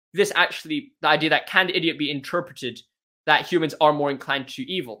the idea that can the idiot be interpreted that humans are more inclined to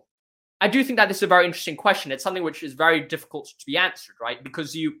evil? I do think that this is a very interesting question. It's something which is very difficult to be answered, right?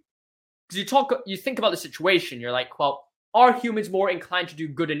 Because you think about the situation, you're like, well, are humans more inclined to do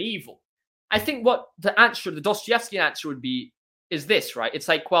good and evil? I think what the Dostoevsky answer would be is this, right? It's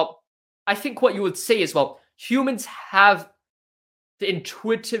like, well, I think what you would say is, well, humans have the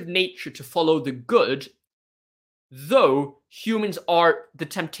intuitive nature to follow the good, though the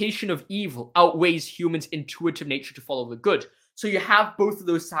temptation of evil outweighs humans' intuitive nature to follow the good. So you have both of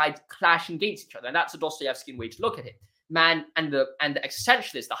those sides clashing against each other, and that's a Dostoevskian way to look at it. Man and the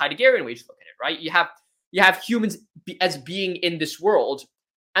existentialist, the Heideggerian way to look at it, right? You have humans as being in this world,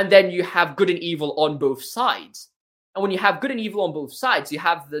 and then you have good and evil on both sides. And when you have good and evil on both sides, you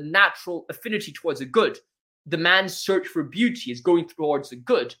have the natural affinity towards the good. The man's search for beauty is going towards the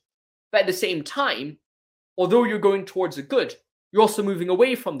good. But at the same time, although you're going towards the good, you're also moving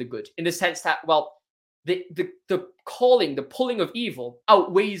away from the good, in the sense that, well, the pulling of evil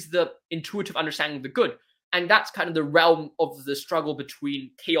outweighs the intuitive understanding of the good. And that's kind of the realm of the struggle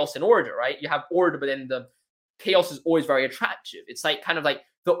between chaos and order, right? You have order, but then the chaos is always very attractive. It's like kind of like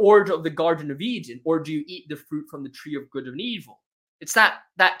the order of the Garden of Eden, or do you eat the fruit from the tree of good and evil? It's that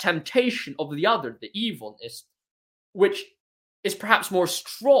temptation of the other, the evilness, which is perhaps more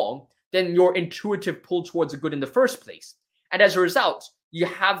strong than your intuitive pull towards the good in the first place. And as a result, you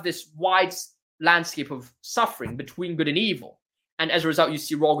have this wide landscape of suffering between good and evil. And as a result, you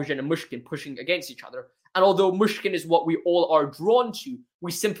see Rogojin and Mushkin pushing against each other. And although Mushkin is what we all are drawn to,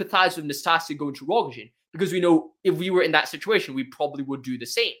 we sympathize with Nastasia going to Rogojin, because we know if we were in that situation, we probably would do the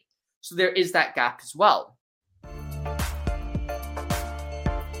same. So there is that gap as well.